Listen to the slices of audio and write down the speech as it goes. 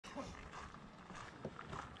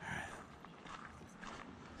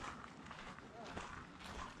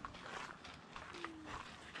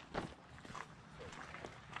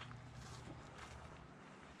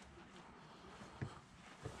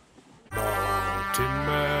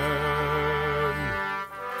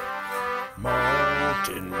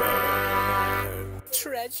Mountain Man.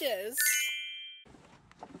 Treasures.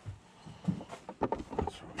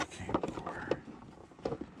 That's what we came for.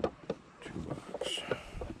 $2.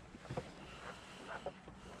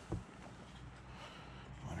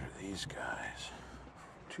 What are these guys?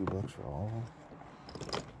 $2 for all of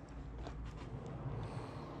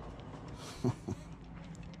them?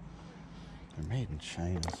 They're made in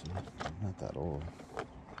China, so they're not that old.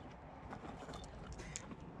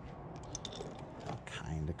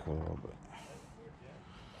 Kinda cool, but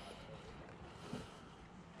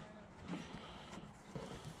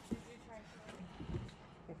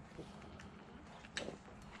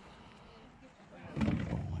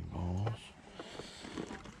bowling balls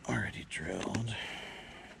already drilled.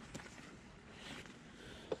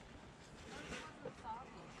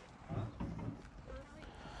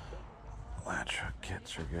 Latch hook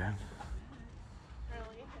kits are good.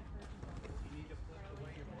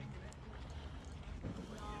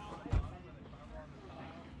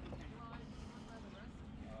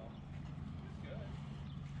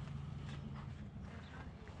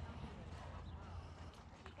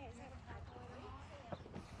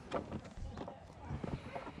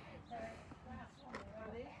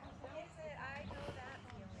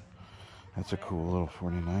 That's a cool little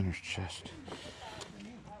 49ers chest.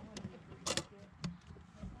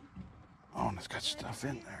 Oh, and it's got stuff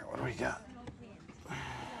in there. What do we got?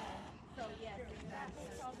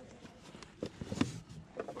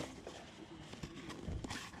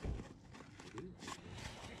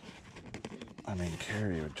 I mean,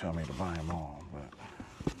 Carrie would tell me to buy them all, but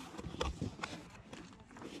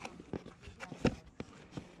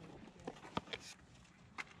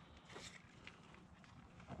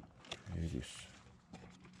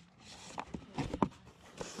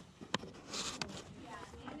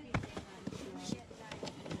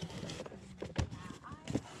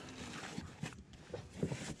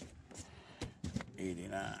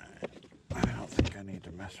 $89. I don't think I need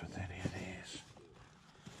to mess with any of these.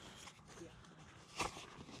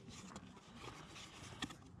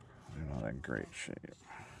 They're not in great shape.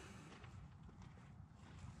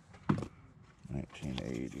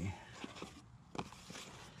 1980.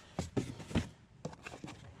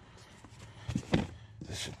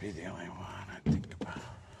 This should be the only one I think about.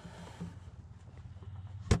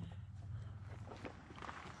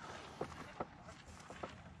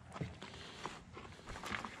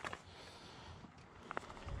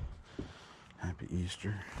 Happy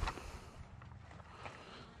Easter.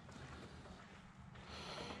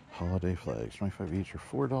 Holiday flags, 25 each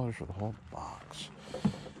or $4 for the whole box.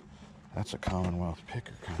 That's a Commonwealth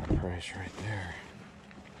picker kind of price right there.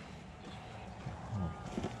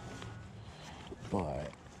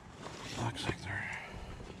 But looks like they're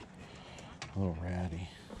a little ratty.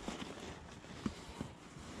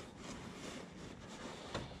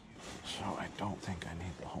 So I don't think I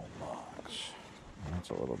need the whole box. And that's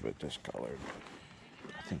a little bit discolored.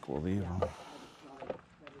 I think we'll leave them.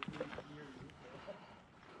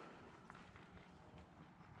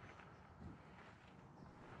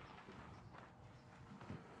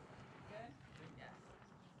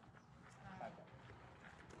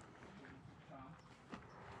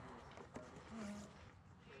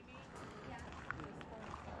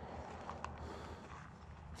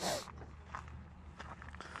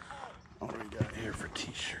 What do we got here for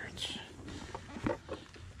t-shirts?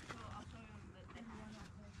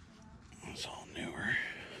 It's all newer.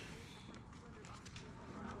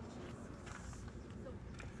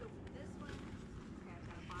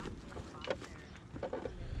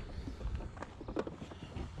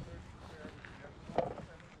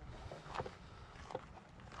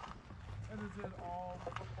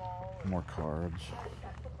 More cards.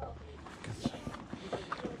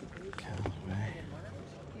 Callaway.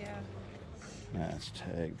 Yeah. That's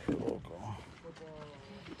tagged for local.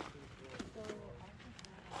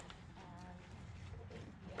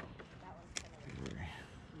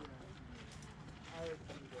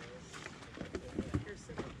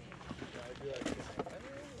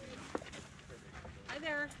 Hi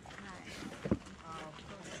there.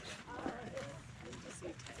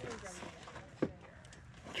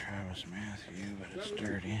 Travis Matthew, but it's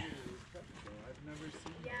dirty.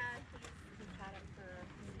 Yeah, he's had it for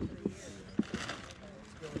years.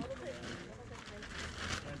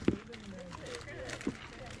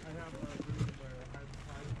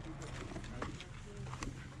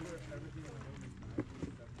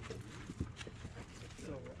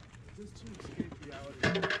 Just to escape reality.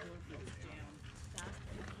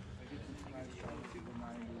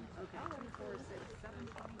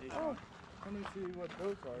 Oh, let me see what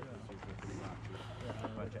Those are.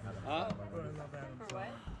 Huh? Oh, I love Adam For Sandler. what?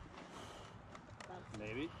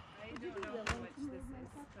 Maybe. I don't know how much this is.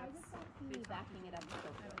 Me backing it up.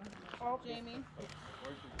 Oh, Jamie?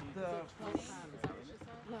 the. Is that what she said?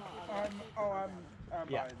 No. I'm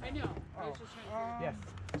Yeah. buying I that. know. I was just trying to Yes.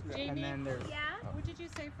 Jamie? And then there's. Yeah? What did you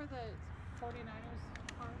say for the 49ers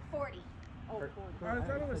car? 40. Oh, 40. I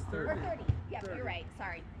thought it was Or 30. 30. Yep, 30. you're right.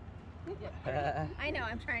 Sorry. I know.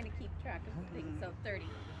 I'm trying to keep track of things. So 30.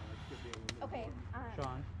 Okay.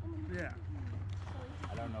 Sean, Yeah.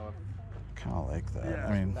 I don't know if Kind of like that. Yeah. I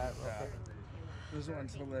mean, that real Yeah. quick. This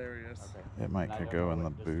one's hilarious. Okay. it might And I could don't go know in the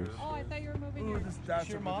what booth. disturb- Oh, I thought you were moving Ooh, your... that's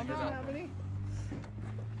your a mom really not good have album. any?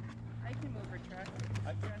 I can move her truck.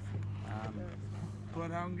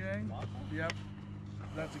 Bloodhound Gang? Yep.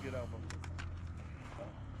 That's a good album.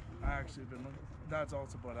 I actually been looking. That's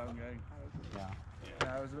also Bloodhound Gang. Yeah.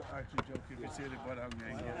 Yeah, I was actually joking. If you see the Bloodhound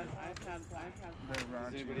Gang, they're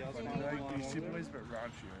raunchy. Like DC Boys, but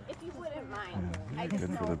raunchier. If you wouldn't mind, Yeah, I just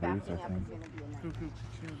good for know the booth, backing I up is think. going to be a nice. Cuckoo,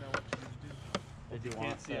 cuckoo, now what you need to do? Did you Can't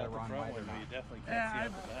want see out the Ron front White or one, but you not? definitely can't Yeah, see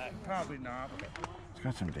out the back. probably not. It's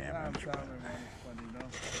got some I'm damage. down there, man. It's funny, no?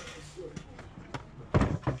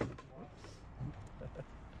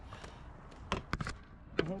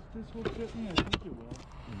 I hope this will fit me. I think it will.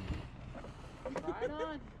 Right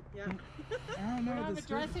on. Yeah. I don't I know. don't have a This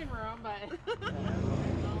dressing room, but...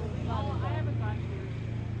 Oh, I haven't gone to...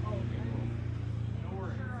 Oh, okay.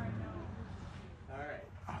 Sure, I know. All right.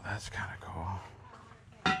 Oh, that's kind of cool.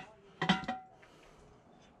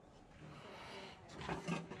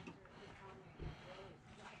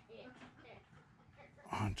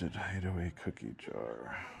 Haunted hideaway cookie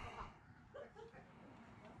jar.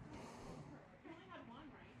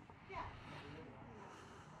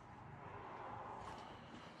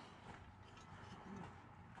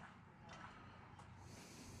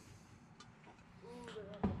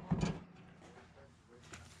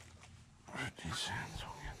 $50 cents,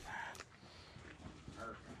 we'll get that.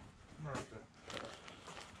 Perfect.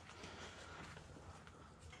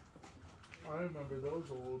 I remember those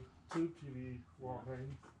old tube TV wall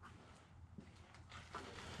hangs.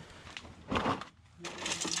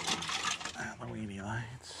 Halloweeny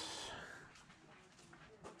lights.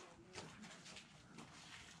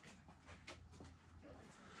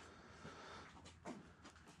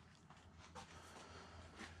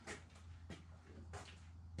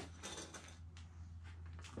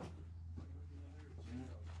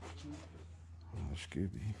 Oh,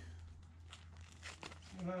 Scooby.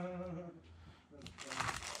 Oh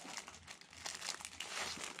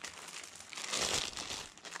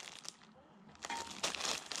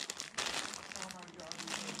my God,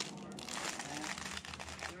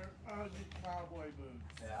 they're ugly cowboy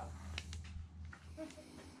boots. Yeah.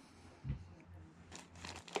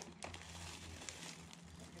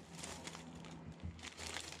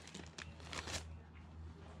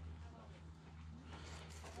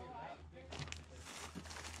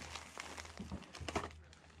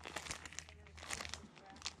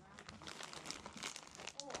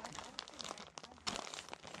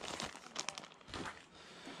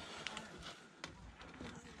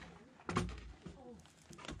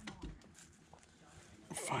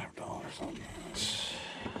 $5 on this.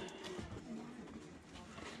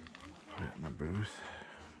 Put it in the booth.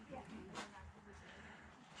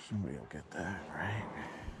 Somebody will get that,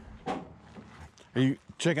 right? Are you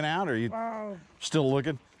checking out or are you Wow. still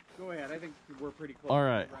looking? Go ahead. I think we're pretty close. All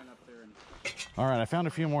right. Run up there and. All right, I found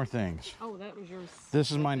a few more things. Oh, that was yours.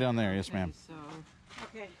 This is mine down there. Yes, ma'am. So,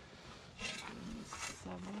 okay.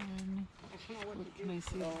 7. I don't know what to Can I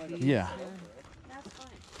see Oh, these Yeah. here? That's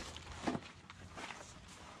fine.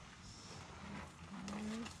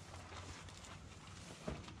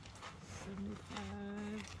 75.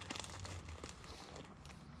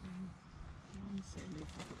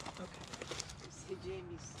 175. Okay. See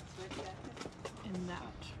Jamie's sweatjacket? And that,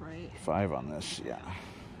 right? 5 on this, yeah.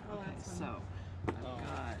 Okay, so I've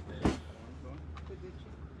got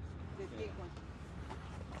The big one.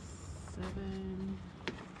 7,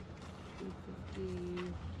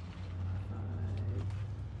 250, 5,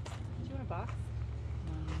 Do you want a box?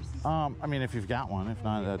 I mean, if you've got one. If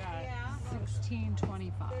not, that. Yeah.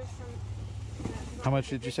 1625. How much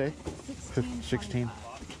did you say? 16.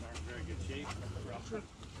 Boxes aren't in very good shape.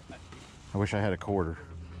 I wish I had a quarter.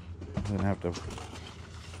 I didn't have to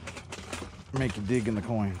make you dig in the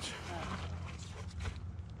coins.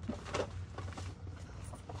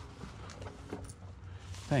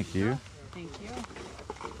 Thank you. Thank you.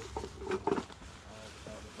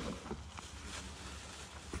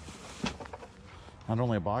 Not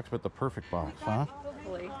only a box, but the perfect box, huh?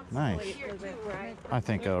 Hopefully. Nice. I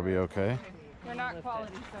think that'll be okay. They're not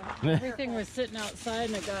quality, so everything was sitting outside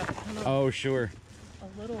and it got kind of Oh, sure. a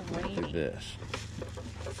little Look at rainy. this.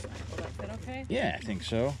 Will that fit okay? Yeah, I think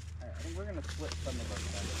so. All right, I think we're gonna split some of our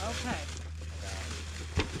stuff. Okay.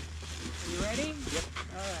 You ready? Yep.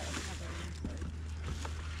 All right.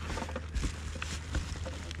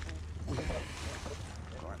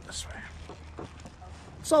 Going this way.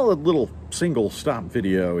 Solid little single stop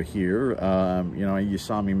video here. You know, you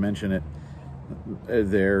saw me mention it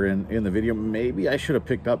there in the video. Maybe I should have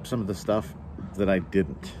picked up some of the stuff that I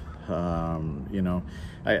didn't. You know,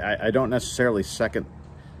 I don't necessarily second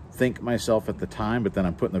think myself at the time, but then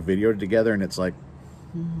I'm putting the video together and it's like,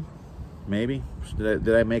 maybe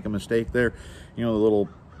did I make a mistake there? You know, the little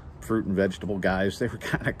fruit and vegetable guys, they were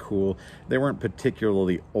kind of cool. They weren't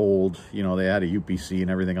particularly old. You know, they had a UPC and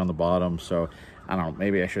everything on the bottom, so I don't know,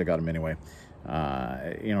 maybe I should have got them anyway.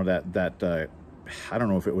 You know, that I don't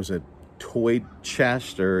know if it was a toy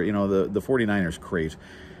chest or, you know, the 49ers crate.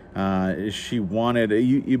 She wanted,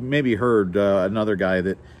 you maybe heard another guy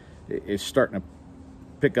that is starting to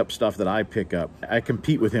pick up stuff that I pick up. I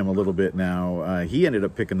compete with him a little bit now. He ended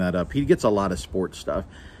up picking that up. He gets a lot of sports stuff,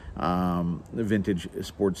 vintage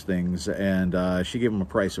sports things, and she gave him a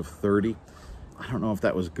price of $30. I don't know if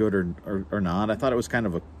that was good or not. I thought it was kind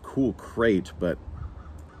of a cool crate, but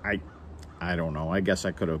I don't know. I guess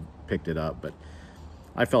I could have picked it up, but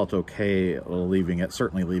I felt okay leaving it,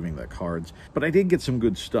 certainly leaving the cards. But I did get some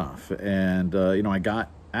good stuff, and you know, I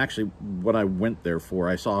got actually what I went there for.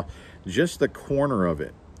 I saw just the corner of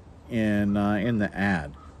it in the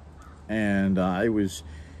ad, and it was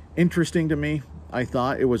interesting to me. I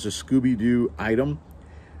thought it was a Scooby-Doo item,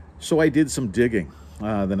 so I did some digging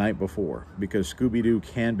the night before, because Scooby-Doo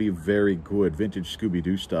can be very good. Vintage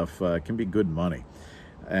Scooby-Doo stuff can be good money.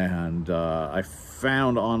 And I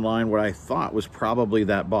found online what I thought was probably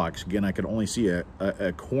that box. Again, I could only see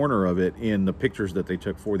a corner of it in the pictures that they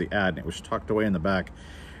took for the ad, and it was tucked away in the back.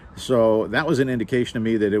 So that was an indication to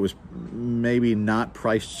me that it was maybe not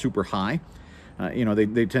priced super high. You know,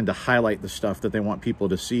 they tend to highlight the stuff that they want people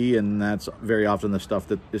to see, and that's very often the stuff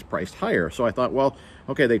that is priced higher. So I thought, well,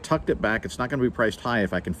 okay, they tucked it back. It's not going to be priced high.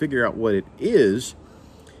 If I can figure out what it is,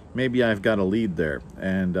 maybe I've got a lead there.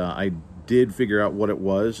 And I did figure out what it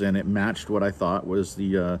was, and it matched what I thought was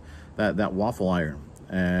the that waffle iron.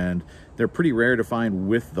 And they're pretty rare to find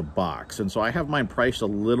with the box, and so I have mine priced a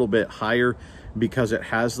little bit higher because it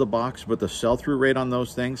has the box, but the sell-through rate on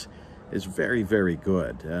those things is very, very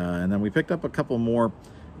good. And then we picked up a couple more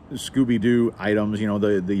Scooby-Doo items, you know,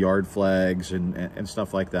 the yard flags and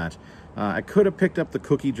stuff like that. I could have picked up the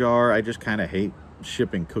cookie jar. I just kind of hate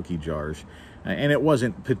shipping cookie jars. And it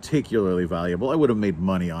wasn't particularly valuable. I would have made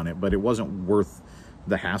money on it, but it wasn't worth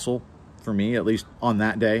the hassle for me, at least on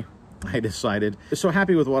that day, I decided. So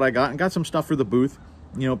happy with what I got, and got some stuff for the booth.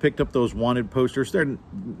 You know, picked up those wanted posters. They're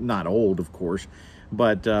not old, of course,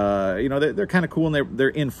 but, you know, they're kind of cool, and they're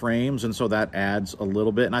in frames, and so that adds a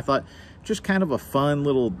little bit. And I thought just kind of a fun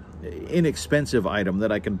little inexpensive item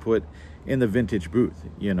that I can put in the vintage booth,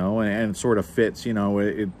 you know, and it sort of fits. You know,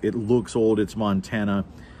 it looks old, it's Montana.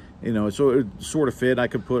 You know, so it sort of fit. I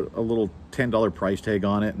could put a little $10 price tag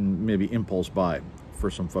on it and maybe impulse buy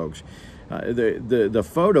for some folks. The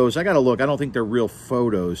photos, I got to look. I don't think they're real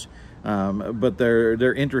photos, but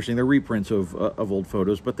they're interesting. They're reprints of old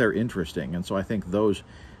photos, but they're interesting. And so I think those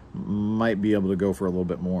might be able to go for a little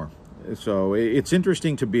bit more. So it's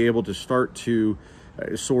interesting to be able to start to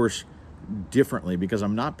source differently, because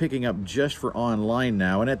I'm not picking up just for online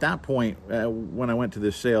now. And at that point, when I went to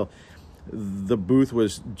this sale, the booth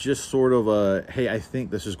was just sort of a, hey, I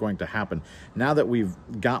think this is going to happen. Now that we've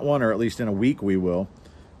got one, or at least in a week we will,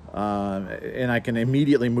 and I can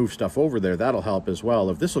immediately move stuff over there, that'll help as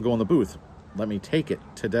well. If this will go in the booth, let me take it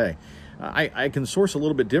today. I can source a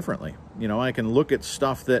little bit differently. You know, I can look at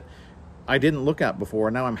stuff that I didn't look at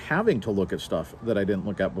before. Now I'm having to look at stuff that I didn't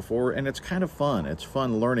look at before, and it's kind of fun. It's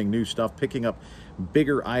fun learning new stuff, picking up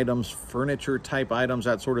bigger items, furniture type items,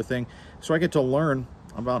 that sort of thing. So I get to learn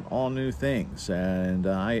about all new things, and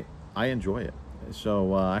I enjoy it.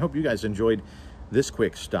 So I hope you guys enjoyed this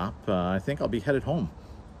quick stop. I think I'll be headed home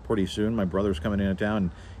pretty soon. My brother's coming into town,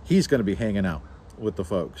 and he's going to be hanging out with the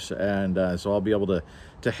folks, and so I'll be able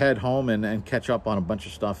to head home and catch up on a bunch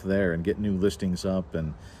of stuff there, and get new listings up,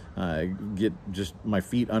 and get just my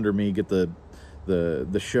feet under me, get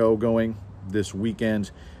the show going this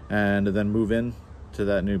weekend, and then move in to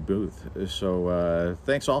that new booth. So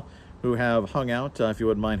thanks all who have hung out. If you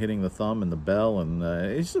wouldn't mind hitting the thumb and the bell,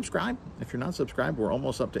 and subscribe if you're not subscribed. We're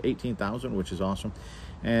almost up to 18,000, which is awesome.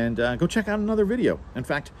 And go check out another video. In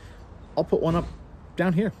fact, I'll put one up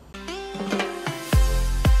down here.